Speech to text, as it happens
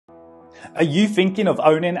Are you thinking of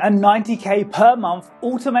owning a $90K per month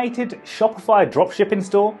automated Shopify dropshipping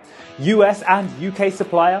store, US and UK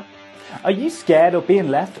supplier? Are you scared of being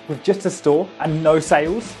left with just a store and no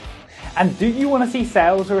sales? And do you want to see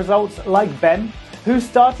sales results like Ben, who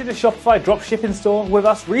started a Shopify dropshipping store with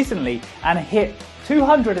us recently and hit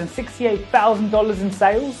 $268,000 in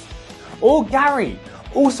sales? Or Gary,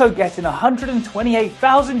 also getting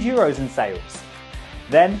 €128,000 in sales?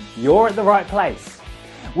 Then you're at the right place.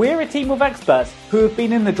 We're a team of experts who have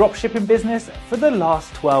been in the dropshipping business for the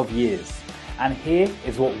last 12 years. And here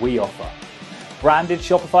is what we offer. Branded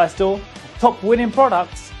Shopify store, top winning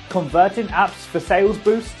products, converting apps for sales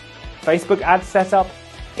boost, Facebook ad setup,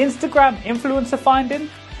 Instagram influencer finding,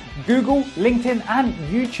 Google, LinkedIn and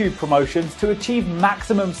YouTube promotions to achieve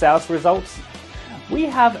maximum sales results. We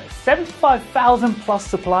have 75,000 plus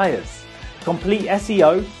suppliers, complete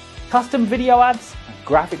SEO, custom video ads,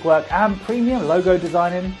 graphic work and premium logo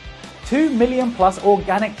designing, 2 million plus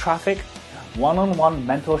organic traffic, one-on-one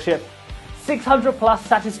mentorship, 600 plus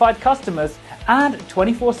satisfied customers and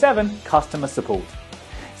 24/7 customer support.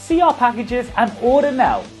 See our packages and order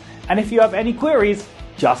now. And if you have any queries,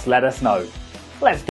 just let us know. Let's go.